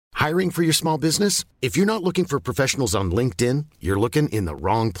Hiring for your small business? If you're not looking for professionals on LinkedIn, you're looking in the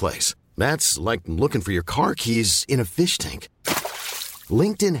wrong place. That's like looking for your car keys in a fish tank.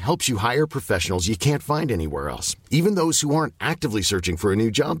 LinkedIn helps you hire professionals you can't find anywhere else, even those who aren't actively searching for a new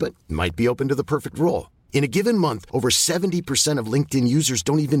job but might be open to the perfect role. In a given month, over 70% of LinkedIn users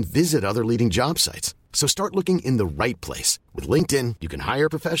don't even visit other leading job sites. So start looking in the right place. With LinkedIn, you can hire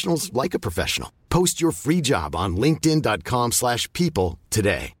professionals like a professional. Post your free job on linkedin.com/people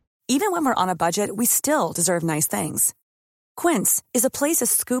today. Even when we're on a budget, we still deserve nice things. Quince is a place to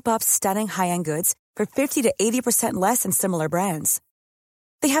scoop up stunning high-end goods for 50 to 80% less than similar brands.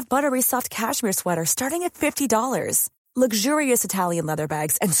 They have buttery soft cashmere sweaters starting at $50, luxurious Italian leather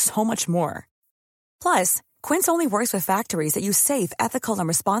bags, and so much more. Plus, Quince only works with factories that use safe, ethical, and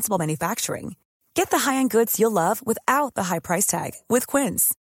responsible manufacturing. Get the high-end goods you'll love without the high price tag with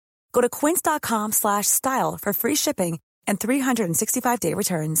Quince. Go to quince.com/style for free shipping and 365-day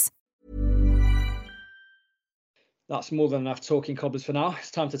returns. That's more than enough talking cobblers for now. It's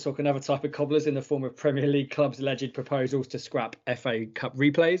time to talk another type of cobblers in the form of Premier League clubs' alleged proposals to scrap FA Cup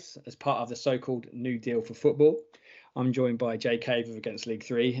replays as part of the so-called New Deal for football. I'm joined by Jay Cave of Against League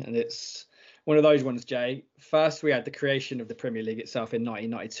 3, and it's one of those ones, Jay. First, we had the creation of the Premier League itself in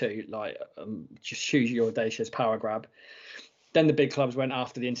 1992, just choose your audacious power grab. Then the big clubs went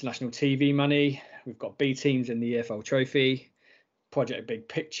after the international TV money. We've got B teams in the EFL Trophy, Project Big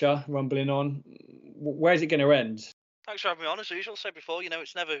Picture rumbling on. Where's it going to end? Thanks for having me on. As usual, said before,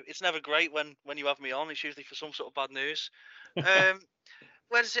 it's never great when you have me on. It's usually for some sort of bad news.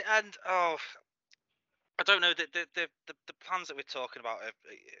 Where does it end? Oh, I don't know. The plans that we're talking about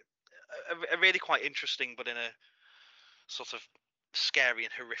are really quite interesting, but in a sort of scary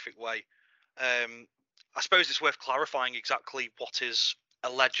and horrific way. I suppose it's worth clarifying exactly what is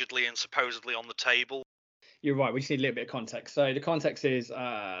allegedly and supposedly on the table. You're right. We just need a little bit of context. So the context is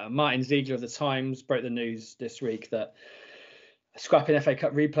Martin Ziegler of The Times broke the news this week that scrapping FA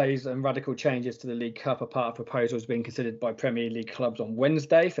Cup replays and radical changes to the League Cup are part of proposals being considered by Premier League clubs on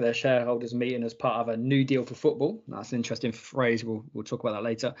Wednesday for their shareholders meeting as part of a new deal for football. That's an interesting phrase. We'll talk about that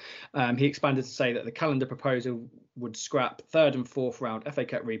later. He expanded to say that the calendar proposal would scrap third and fourth round FA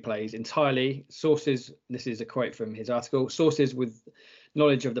Cup replays entirely. Sources, this is a quote from his article, sources with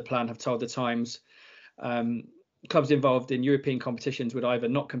knowledge of the plan have told The Times clubs involved in European competitions would either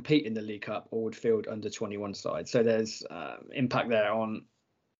not compete in the League Cup or would field under 21 sides. So there's impact there on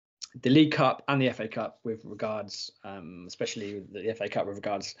the League Cup and the FA Cup with regards, especially the FA Cup with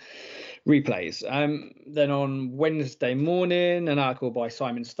regards replays. Then on Wednesday morning, an article by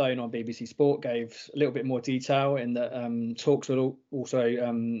Simon Stone on BBC Sport gave a little bit more detail in that talks will also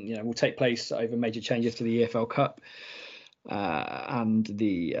will take place over major changes to the EFL Cup. And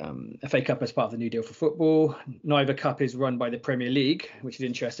the FA Cup as part of the New Deal for football. Neither cup is run by the Premier League, which is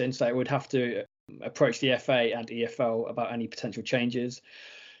interesting. So it would have to approach the FA and EFL about any potential changes.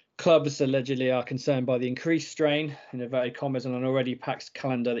 Clubs allegedly are concerned by the increased strain, in inverted commas, on an already packed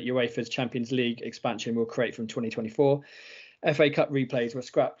calendar that UEFA's Champions League expansion will create from 2024. FA Cup replays were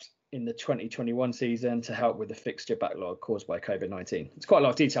scrapped in the 2021 season to help with the fixture backlog caused by COVID-19. It's quite a lot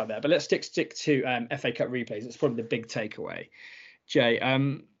of detail there, but let's stick to FA Cup replays. It's probably the big takeaway. Jay,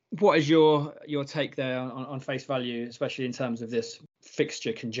 what is your take there on face value, especially in terms of this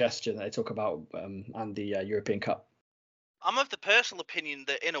fixture congestion that they talk about and the European Cup? I'm of the personal opinion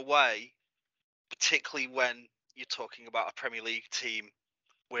that in a way, particularly when you're talking about a Premier League team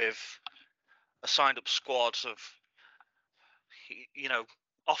with a signed up squad of,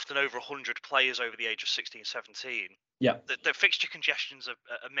 often over 100 players over the age of 16, 17. Yeah. The fixture congestion's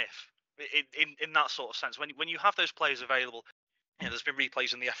a myth in that sort of sense. When you have those players available, there's been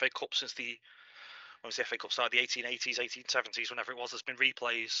replays in the FA Cup since the FA Cup started, the 1880s, 1870s, whenever it was. There's been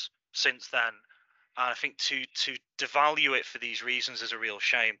replays since then. And I think to devalue it for these reasons is a real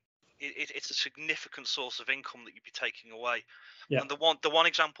shame. It's a significant source of income that you'd be taking away. Yeah. And the one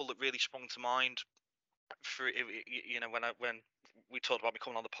example that really sprung to mind for when we talked about me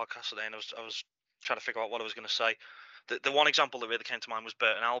coming on the podcast today, and I was trying to figure out what I was going to say. The one example that really came to mind was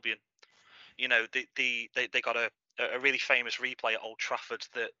Burton Albion. They got a really famous replay at Old Trafford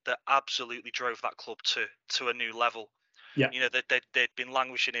that absolutely drove that club to a new level. Yeah. They'd been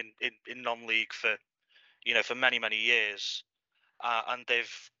languishing in non-league for many years, and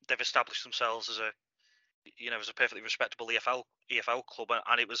they've established themselves as a perfectly respectable EFL club,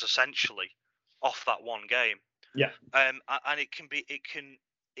 and it was essentially off that one game. Yeah. And it can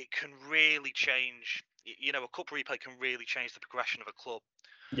really change. A cup replay can really change the progression of a club.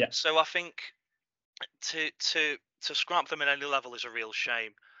 Yeah. So I think to scrap them at any level is a real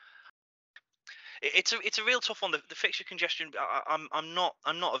shame. It's a real tough one. The fixture congestion. I'm not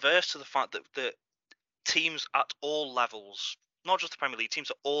averse to the fact that teams at all levels, not just the Premier League,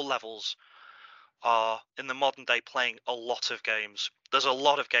 teams at all levels are in the modern day playing a lot of games. There's a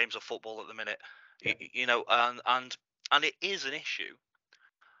lot of games of football at the minute, you know, and it is an issue.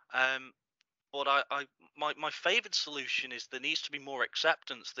 But my favourite solution is there needs to be more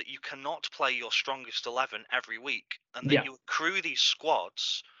acceptance that you cannot play your strongest 11 every week, and that you accrue these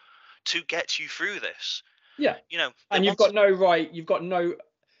squads to get you through this. Yeah, you know, and you've got no right. You've got no,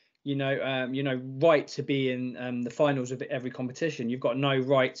 right to be in the finals of every competition. You've got no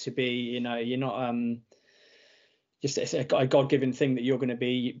right to be. You're not just it's a God-given thing that you're going to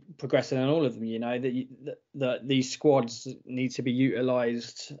be progressing on all of them. That these squads need to be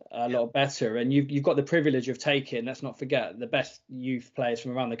utilised a lot better, and you've got the privilege of taking. Let's not forget the best youth players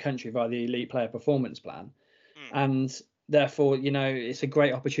from around the country via the Elite Player Performance Plan, and therefore, it's a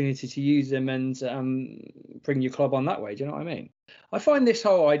great opportunity to use them and bring your club on that way. Do you know what I mean? I find this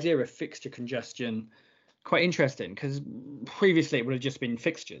whole idea of fixture congestion quite interesting, because previously it would have just been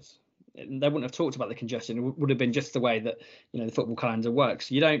fixtures. They wouldn't have talked about the congestion. It would have been just the way that the football calendar works.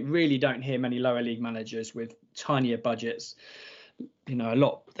 You don't hear many lower league managers with tinier budgets.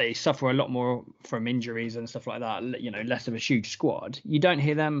 They suffer a lot more from injuries and stuff like that. Less of a huge squad. You don't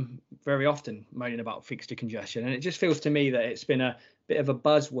hear them very often moaning about fixture congestion, and it just feels to me that it's been a bit of a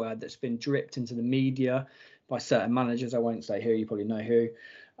buzzword that's been dripped into the media by certain managers. I won't say who. You probably know who.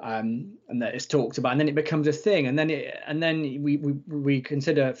 And that it's talked about, and then it becomes a thing, and then we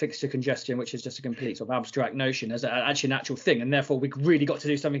consider fixture congestion, which is just a complete sort of abstract notion, as actually an actual thing, and therefore we really got to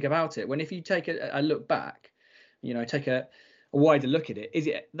do something about it. When if you take a look back, take a wider look at it, is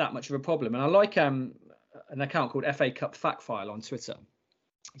it that much of a problem? And I like an account called FA Cup Fact File on Twitter.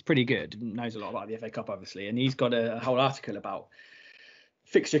 It's pretty good, knows a lot about the FA Cup obviously, and he's got a whole article about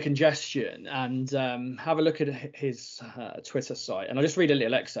fixture congestion, and have a look at his Twitter site, and I'll just read a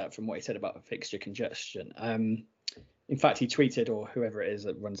little excerpt from what he said about fixture congestion. In fact, he tweeted, or whoever it is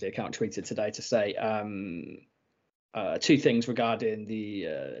that runs the account tweeted today to say two things regarding the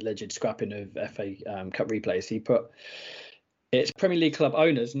alleged scrapping of FA Cup replays. He put, it's Premier League club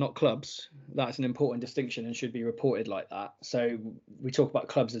owners, not clubs. That's an important distinction and should be reported like that. So we talk about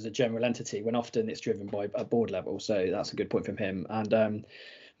clubs as a general entity when often it's driven by a board level. So that's a good point from him. And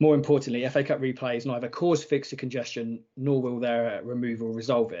more importantly, FA Cup replays neither cause fixture congestion nor will their removal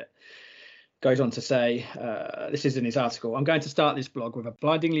resolve it. Goes on to say, this is in his article, I'm going to start this blog with a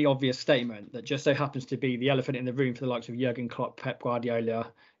blindingly obvious statement that just so happens to be the elephant in the room for the likes of Jurgen Klopp, Pep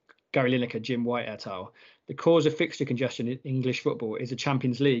Guardiola, Gary Lineker, Jim White et al. The cause of fixture congestion in English football is the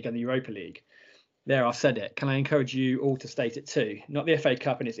Champions League and the Europa League. There, I've said it. Can I encourage you all to state it too? Not the FA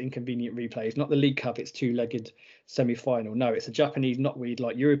Cup and its inconvenient replays, not the League Cup, its two-legged semi-final. No, it's the Japanese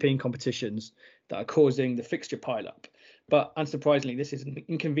knotweed-like European competitions that are causing the fixture pile-up. But unsurprisingly, this is an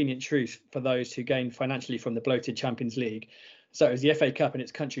inconvenient truth for those who gain financially from the bloated Champions League. So it was the FA Cup and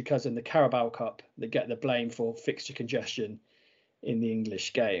its country cousin, the Carabao Cup, that get the blame for fixture congestion in the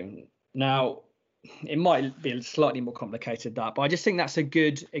English game. Now, it might be slightly more complicated that, but I just think that's a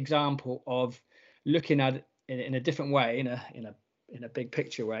good example of looking at it in a different way, in a big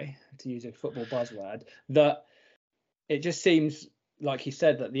picture way, to use a football buzzword, that it just seems, like he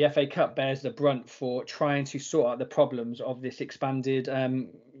said, that the FA Cup bears the brunt for trying to sort out the problems of this expanded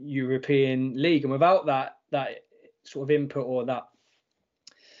European league, and without that sort of input or that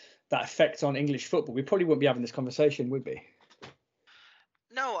effect on English football, we probably wouldn't be having this conversation, would we?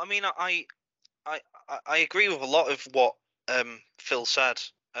 No, I mean, I agree with a lot of what Phil said.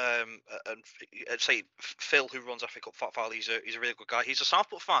 And I'd say Phil, who runs FA Cup Fact File, he's a really good guy. He's a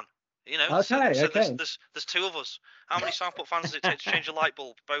Southport fan. Okay. There's two of us. How many Southport fans does it take to change a light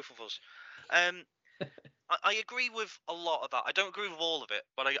bulb? Both of us. I agree with a lot of that. I don't agree with all of it,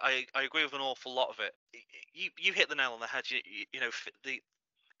 but I agree with an awful lot of it. You hit the nail on the head. The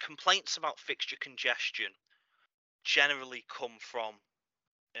complaints about fixture congestion generally come from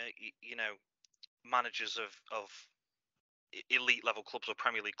managers of elite level clubs or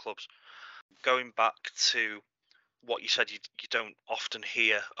Premier League clubs. Going back to what you said, you don't often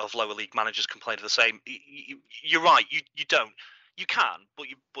hear of lower league managers complain of the same. You're right. You don't. You can, but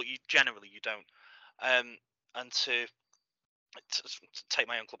you generally you don't. And to take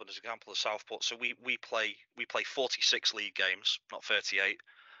my own club as an example of Southport, so we play 46 league games, not 38.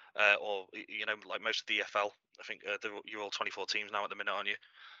 Or like most of the EFL, I think you're all 24 teams now at the minute, aren't you?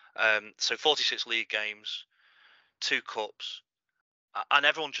 So 46 league games, 2 cups, and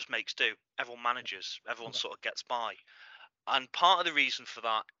everyone just makes do. Everyone manages. Everyone sort of gets by. And part of the reason for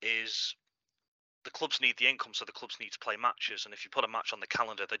that is the clubs need the income, so the clubs need to play matches. And if you put a match on the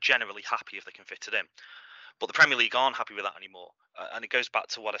calendar, they're generally happy if they can fit it in. But the Premier League aren't happy with that anymore. And it goes back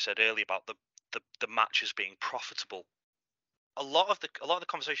to what I said earlier about the matches being profitable. A lot of the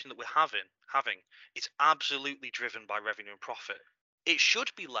conversation that we're having is absolutely driven by revenue and profit. It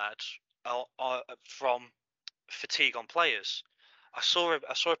should be led from fatigue on players. I saw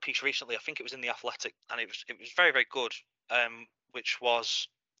a piece recently. I think it was in the Athletic, and it was very, very good. Which was,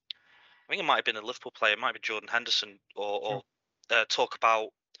 I think it might have been a Liverpool player, it might have been Jordan Henderson, or talk about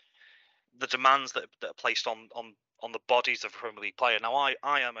the demands that are placed on the bodies of a Premier League player. Now,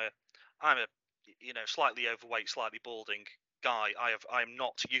 I'm a slightly overweight, slightly balding guy. I am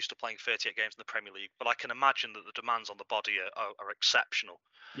not used to playing 38 games in the Premier League, but I can imagine that the demands on the body are exceptional.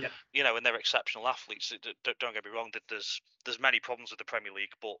 Yeah. And they're exceptional athletes. Don't get me wrong. There's many problems with the Premier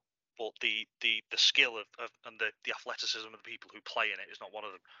League, but the skill of and the athleticism of the people who play in it is not one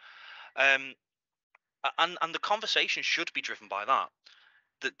of them. And the conversation should be driven by that.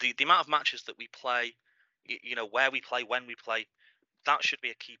 The amount of matches that we play, where we play, when we play, that should be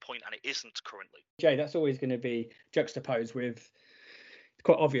a key point, and it isn't currently. Jay, that's always going to be juxtaposed with the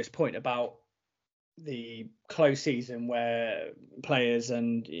quite obvious point about the close season where players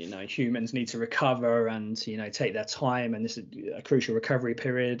and humans need to recover and take their time, and this is a crucial recovery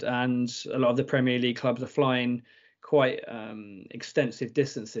period, and a lot of the Premier League clubs are flying quite extensive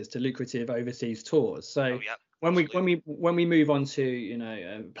distances to lucrative overseas tours. So when we move on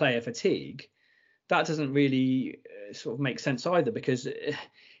to player fatigue, that doesn't really sort of make sense either, because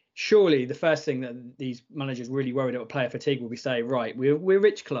surely the first thing that these managers really worried about player fatigue will be saying, right, we're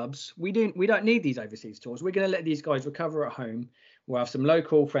rich clubs, we don't need these overseas tours, we're going to let these guys recover at home, we'll have some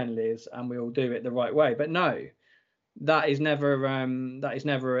local friendlies and we'll do it the right way. But no, that is never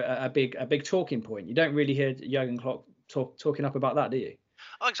a big talking point. You don't really hear Jurgen Klopp talking up about that, do you?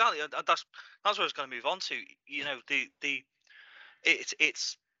 Oh, exactly. That's what I was going to move on to.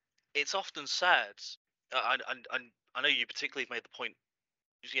 It's often said, and I know you particularly have made the point,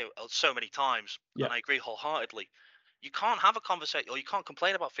 so many times, and I agree wholeheartedly. You can't have a conversation, or you can't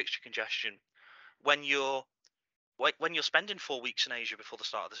complain about fixture congestion when you're spending 4 weeks in Asia before the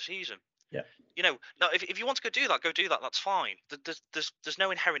start of the season. Yeah. Now if you want to go do that. That's fine. There's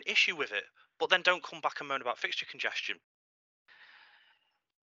no inherent issue with it. But then don't come back and moan about fixture congestion.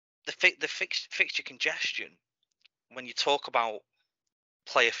 The fixture congestion, when you talk about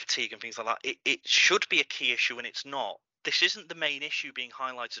player fatigue and things like that, it should be a key issue, and it's not. This isn't the main issue being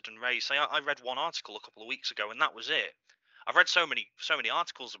highlighted and raised. So I read one article a couple of weeks ago, and that was it. I've read so many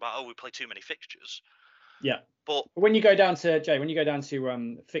articles about we play too many fixtures. Yeah. But when you go down to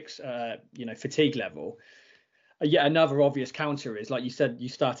fatigue level, yet another obvious counter is, like you said, you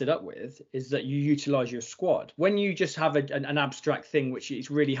started up with, is that you utilize your squad. When you just have an abstract thing, which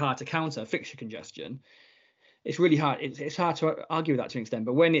is really hard to counter, fixture congestion, it's really hard. It's hard to argue with that to an extent.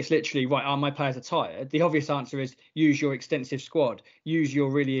 But when it's literally, right, my players are tired, the obvious answer is use your extensive squad, use your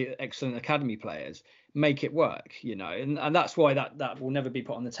really excellent academy players, make it work, and that's why that will never be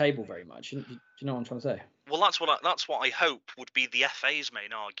put on the table very much. Do you know what I'm trying to say? Well, that's what I hope would be the FA's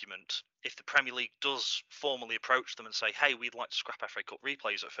main argument if the Premier League does formally approach them and say, hey, we'd like to scrap FA Cup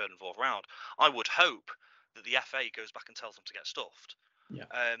replays at third and fourth round. I would hope that the FA goes back and tells them to get stuffed. Yeah.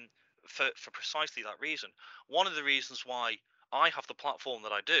 For precisely that reason. One of the reasons why I have the platform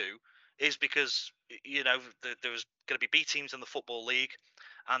that I do is because there was going to be B teams in the Football League,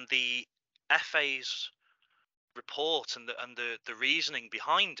 and the FA's report and the reasoning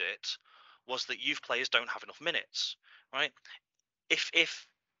behind it was that youth players don't have enough minutes, right? If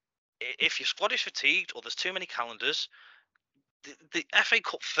your squad is fatigued or there's too many calendars, the FA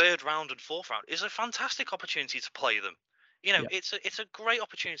Cup third round and fourth round is a fantastic opportunity to play them. It's a great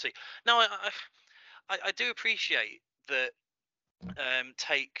opportunity. Now, I do appreciate that. I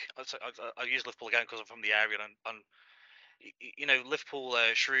use Liverpool again because I'm from the area, and Liverpool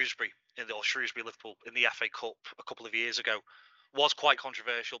Shrewsbury Liverpool in the FA Cup a couple of years ago was quite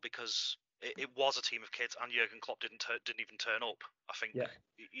controversial because it was a team of kids, and Jurgen Klopp didn't even turn up. I think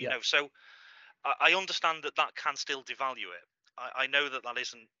so. I understand that can still devalue it. I know that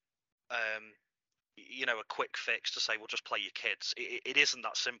isn't a quick fix to say, well, just play your kids. It isn't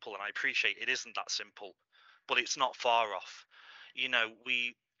that simple, and I appreciate it isn't that simple, but it's not far off.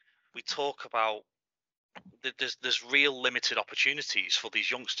 We talk about there's real limited opportunities for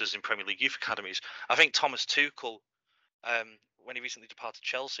these youngsters in Premier League youth academies. I think Thomas Tuchel, when he recently departed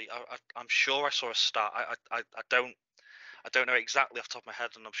Chelsea, I'm sure I saw a stat. I don't know exactly off the top of my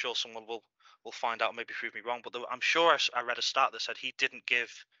head, and I'm sure someone will find out and maybe prove me wrong. But I'm sure I read a stat that said he didn't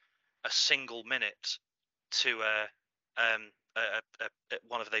give a single minute to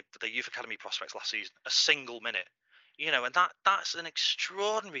one of the youth academy prospects last season a single minute. And that's an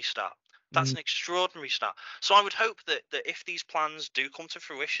extraordinary stat. That's an extraordinary stat. So I would hope that if these plans do come to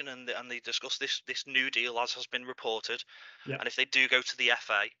fruition and they discuss this new deal as has been reported, and if they do go to the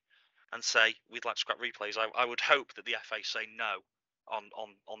FA and say we'd like to scrap replays, I would hope that the FA say no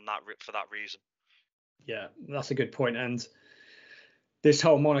on that for that reason. Yeah, that's a good point. And this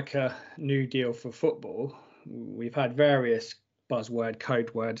whole moniker "New Deal for Football," we've had various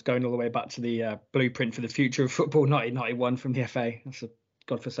code words going all the way back to the Blueprint for the Future of Football 1991 from the FA. That's a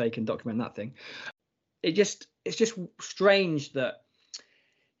godforsaken document, that thing. It's just strange that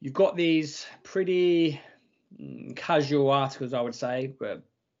you've got these pretty casual articles, I would say, but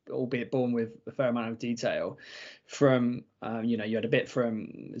albeit born with a fair amount of detail from, you had a bit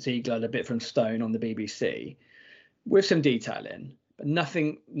from Ziegler, a bit from Stone on the BBC with some detail in.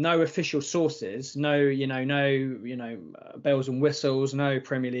 Nothing, no official sources, no bells and whistles, no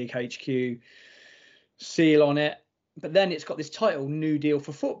Premier League HQ seal on it. But then it's got this title, New Deal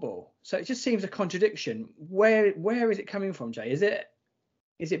for Football. So it just seems a contradiction. Where is it coming from, Jay? Is it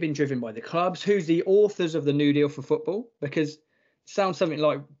been driven by the clubs? Who's the authors of the New Deal for Football? Because it sounds something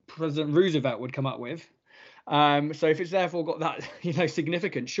like President Roosevelt would come up with. So if it's therefore got that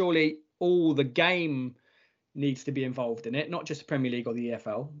significance, surely all the game needs to be involved in it, not just the Premier League or the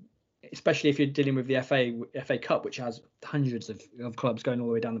EFL, especially if you're dealing with the FA Cup, which has hundreds of clubs going all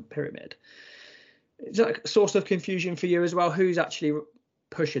the way down the pyramid. Is that a source of confusion for you as well? Who's actually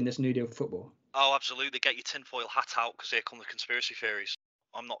pushing this New Deal for Football? Oh, absolutely. Get your tinfoil hat out, because here come the conspiracy theories.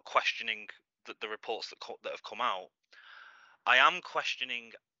 I'm not questioning the reports that have come out. I am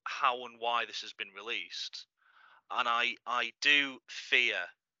questioning how and why this has been released. And I do fear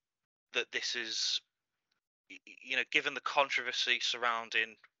that this is, given the controversy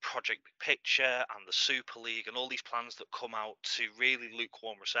surrounding Project Big Picture and the Super League and all these plans that come out to really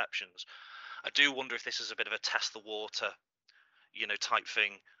lukewarm receptions, I do wonder if this is a bit of a test the water, type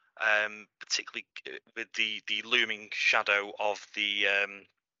thing, particularly with the looming shadow of the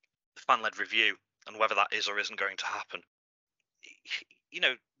fan-led review and whether that is or isn't going to happen.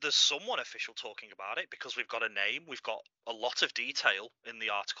 There's someone official talking about it because we've got a name, we've got a lot of detail in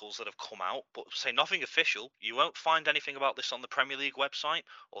the articles that have come out, but say nothing official. You won't find anything about this on the Premier League website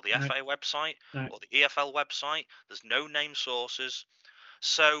or the FA website or the EFL website. There's no name sources.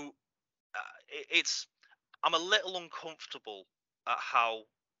 So I'm a little uncomfortable at how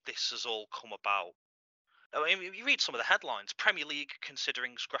this has all come about. I mean, you read some of the headlines: Premier League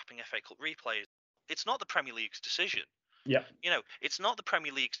considering scrapping FA Cup replays. It's not the Premier League's decision. Yeah. It's not the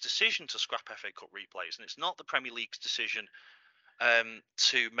Premier League's decision to scrap FA Cup replays, and it's not the Premier League's decision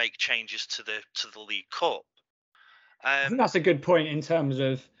to make changes to the League Cup. I think that's a good point in terms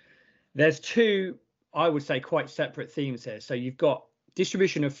of there's two, I would say, quite separate themes here. So you've got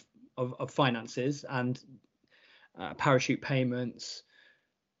distribution of finances and parachute payments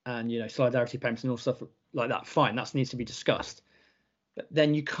and solidarity payments and all stuff like that. Fine, that needs to be discussed. But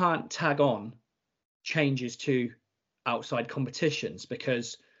then you can't tag on changes to outside competitions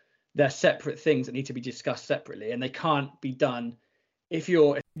because they're separate things that need to be discussed separately, and they can't be done if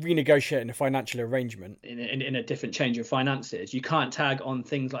you're renegotiating a financial arrangement in a different change of finances. You can't tag on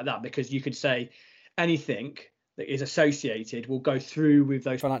things like that because you could say anything that is associated will go through with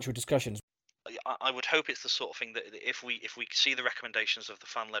those financial discussions. I would hope it's the sort of thing that if we see the recommendations of the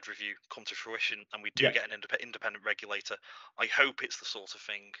fan-led review come to fruition and we do get an independent regulator, I hope it's the sort of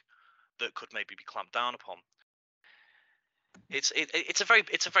thing that could maybe be clamped down upon. It's a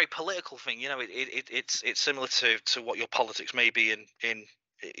very political thing, it's similar to what your politics may be in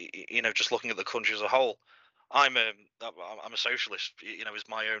just looking at the country as a whole. I'm a socialist, is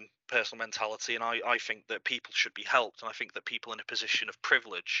my own personal mentality, and I think that people should be helped, and I think that people in a position of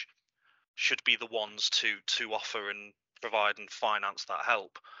privilege should be the ones to offer and provide and finance that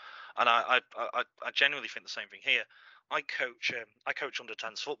help. And I genuinely think the same thing here. I coach under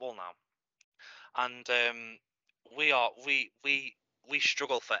 10s football now, and we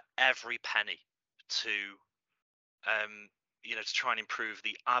struggle for every penny to to try and improve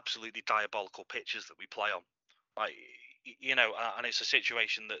the absolutely diabolical pitches that we play on. And it's a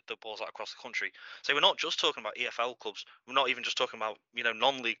situation that balls out across the country. So we're not just talking about EFL clubs. We're not even just talking about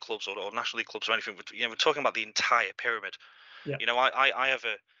non-league clubs or national league clubs or anything. We're talking about the entire pyramid. Yeah. I have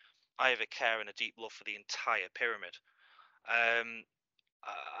a care and a deep love for the entire pyramid.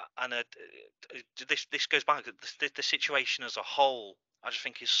 And this goes back. The situation as a whole, I just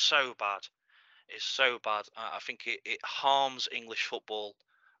think is so bad. It's so bad. I think it harms English football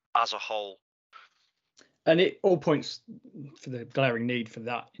as a whole. And it all points for the glaring need for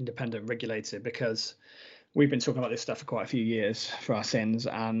that independent regulator, because we've been talking about this stuff for quite a few years for our sins,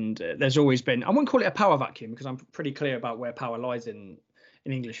 and there's always been, I wouldn't call it a power vacuum because I'm pretty clear about where power lies in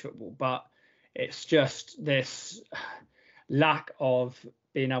English football, but it's just this lack of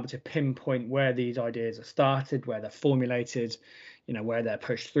being able to pinpoint where these ideas are started, where they're formulated, where they're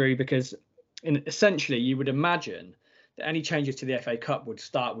pushed through, because essentially you would imagine that any changes to the FA Cup would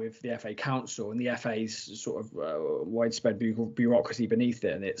start with the FA Council and the FA's sort of widespread bureaucracy beneath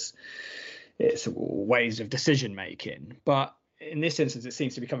it and its ways of decision making. But in this instance, it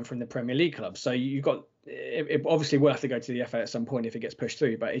seems to be coming from the Premier League clubs. So you've got, it obviously will have to go to the FA at some point if it gets pushed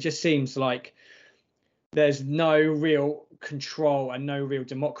through, but it just seems like there's no real control and no real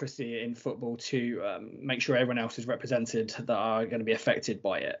democracy in football to make sure everyone else is represented that are going to be affected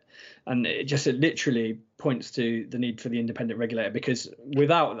by it. And it literally points to the need for the independent regulator, because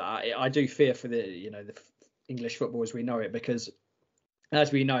without that, I do fear for the English football as we know it, because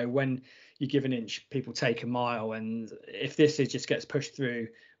as we know, when you give an inch, people take a mile. And if this just gets pushed through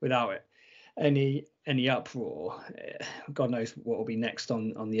without it, any uproar, God knows what will be next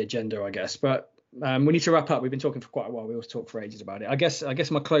on the agenda, I guess. But we need to wrap up. We've been talking for quite a while. We always talk for ages about it. I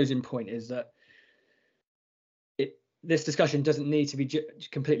guess my closing point is that this discussion doesn't need to be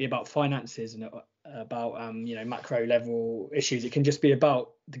completely about finances and about macro level issues. It can just be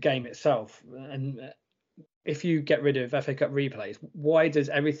about the game itself. And if you get rid of FA Cup replays, why does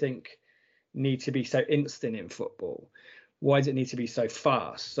everything need to be so instant in football? Why does it need to be so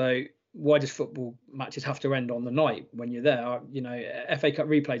fast? So why does football matches have to end on the night when you're there? FA Cup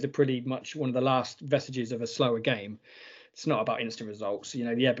replays are pretty much one of the last vestiges of a slower game. It's not about instant results,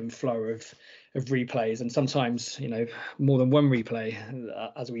 the ebb and flow of replays, and sometimes, more than one replay,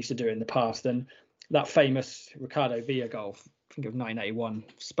 as we used to do in the past. And that famous Ricardo Villa goal, I think of 1981,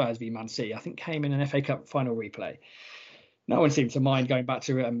 Spurs v Man City, I think came in an FA Cup final replay. No one seemed to mind going back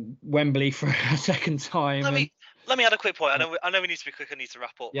to Wembley for a second time. Let me add a quick point. I know we need to be quick. I need to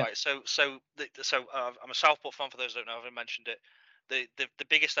wrap up. Yeah. Right. So I'm a Southport fan. For those who don't know, I haven't mentioned it. The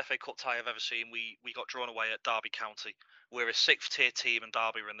biggest FA Cup tie I've ever seen. We got drawn away at Derby County. We're a 6th tier team, and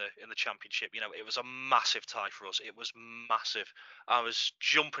Derby were in the Championship. It was a massive tie for us. It was massive. I was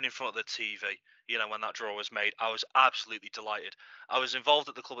jumping in front of the TV. When that draw was made, I was absolutely delighted. I was involved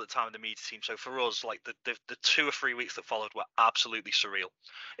at the club at the time in the media team. So for us, like the 2 or 3 weeks that followed were absolutely surreal.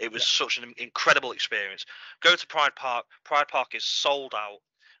 It was such an incredible experience. Go to Pride Park. Pride Park is sold out.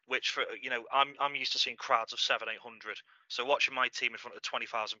 Which for I'm used to seeing crowds of 700-800. So watching my team in front of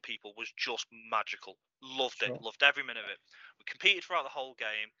 20,000 people was just magical. Loved it. Loved every minute of it. We competed throughout the whole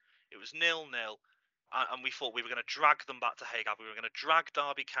game. It was 0-0. And we thought we were going to drag them back to Haygav. We were going to drag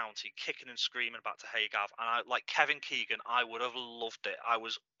Derby County kicking and screaming back to Haygav. And like Kevin Keegan, I would have loved it. I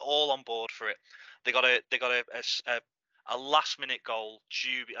was all on board for it. They got a last minute goal,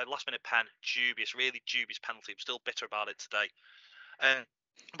 a last minute pen, really dubious penalty. I'm still bitter about it today.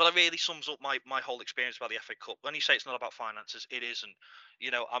 But it really sums up my whole experience about the FA Cup. When you say it's not about finances, it isn't.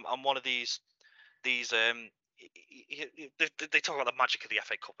 I'm one of these. They talk about the magic of the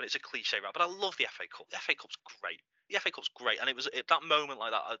FA Cup, and it's a cliche, right? But I love the FA Cup. The FA Cup's great. The FA Cup's great, and it was that moment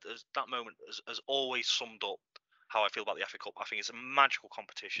like that. That moment has always summed up how I feel about the FA Cup. I think it's a magical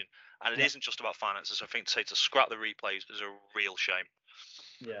competition, and it isn't just about finances. I think to scrap the replays is a real shame.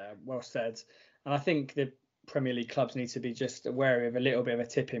 Yeah, well said. And I think the Premier League clubs need to be just aware of a little bit of a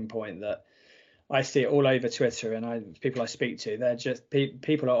tipping point that I see it all over Twitter, and people I speak to, they're just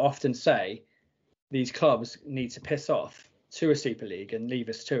people often say these clubs need to piss off to a Super League and leave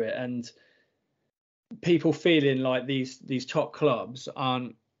us to it, and people feeling like these top clubs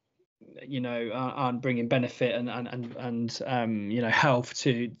aren't bringing benefit and health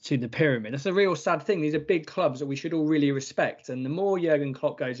to the pyramid. That's a real sad thing. These are big clubs that we should all really respect, and the more Jurgen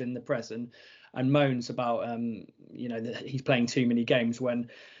Klopp goes in the press and moans about that he's playing too many games when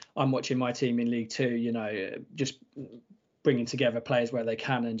I'm watching my team in League Two, just bringing together players where they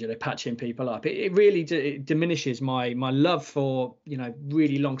can and patching people up, it really diminishes my love for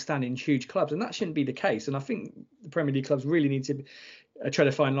really long-standing huge clubs, and that shouldn't be the case. And I think the Premier League clubs really need to try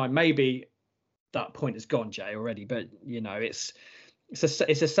to find line. Maybe that point has gone, Jay, already, but it's a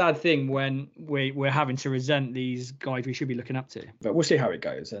sad thing when we're having to resent these guys we should be looking up to. But we'll see how it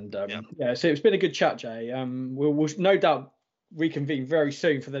goes. And so it's been a good chat, Jay. We'll no doubt reconvene very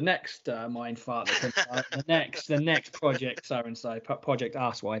soon for the next mind fart, the next project, so and so, Project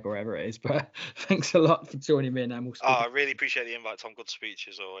Arsewipe, or whatever it is. But thanks a lot for joining me, and we'll speak. I really appreciate the invite, Tom. Good speech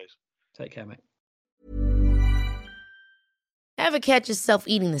as always. Take care, mate. Ever catch yourself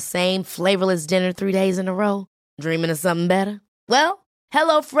eating the same flavorless dinner 3 days in a row? Dreaming of something better? Well,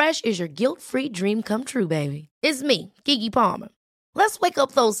 HelloFresh is your guilt-free dream come true, baby. It's me, Keke Palmer. Let's wake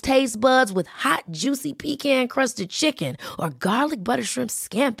up those taste buds with hot, juicy pecan-crusted chicken or garlic butter shrimp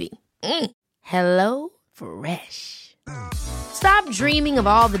scampi. Hello Fresh. Stop dreaming of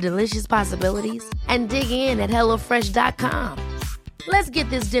all the delicious possibilities and dig in at HelloFresh.com. Let's get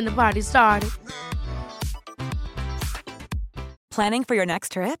this dinner party started. Planning for your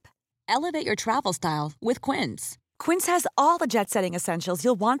next trip? Elevate your travel style with Quince. Quince has all the jet-setting essentials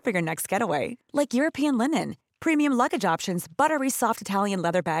you'll want for your next getaway, like European linen, premium luggage options, buttery soft Italian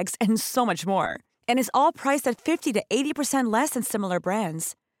leather bags, and so much more. And is all priced at 50 to 80% less than similar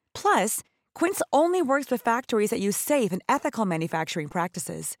brands. Plus, Quince only works with factories that use safe and ethical manufacturing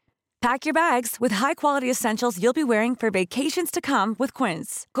practices. Pack your bags with high-quality essentials you'll be wearing for vacations to come with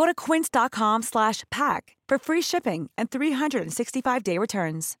Quince. Go to quince.com/pack for free shipping and 365-day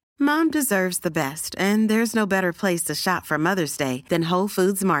returns. Mom deserves the best, and there's no better place to shop for Mother's Day than Whole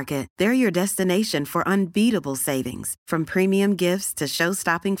Foods Market. They're your destination for unbeatable savings, from premium gifts to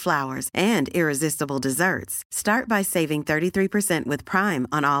show-stopping flowers and irresistible desserts. Start by saving 33% with Prime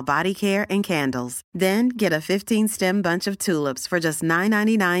on all body care and candles. Then get a 15-stem bunch of tulips for just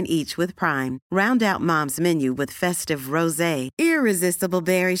 $9.99 each with Prime. Round out Mom's menu with festive rosé, irresistible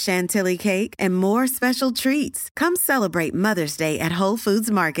berry chantilly cake, and more special treats. Come celebrate Mother's Day at Whole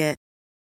Foods Market.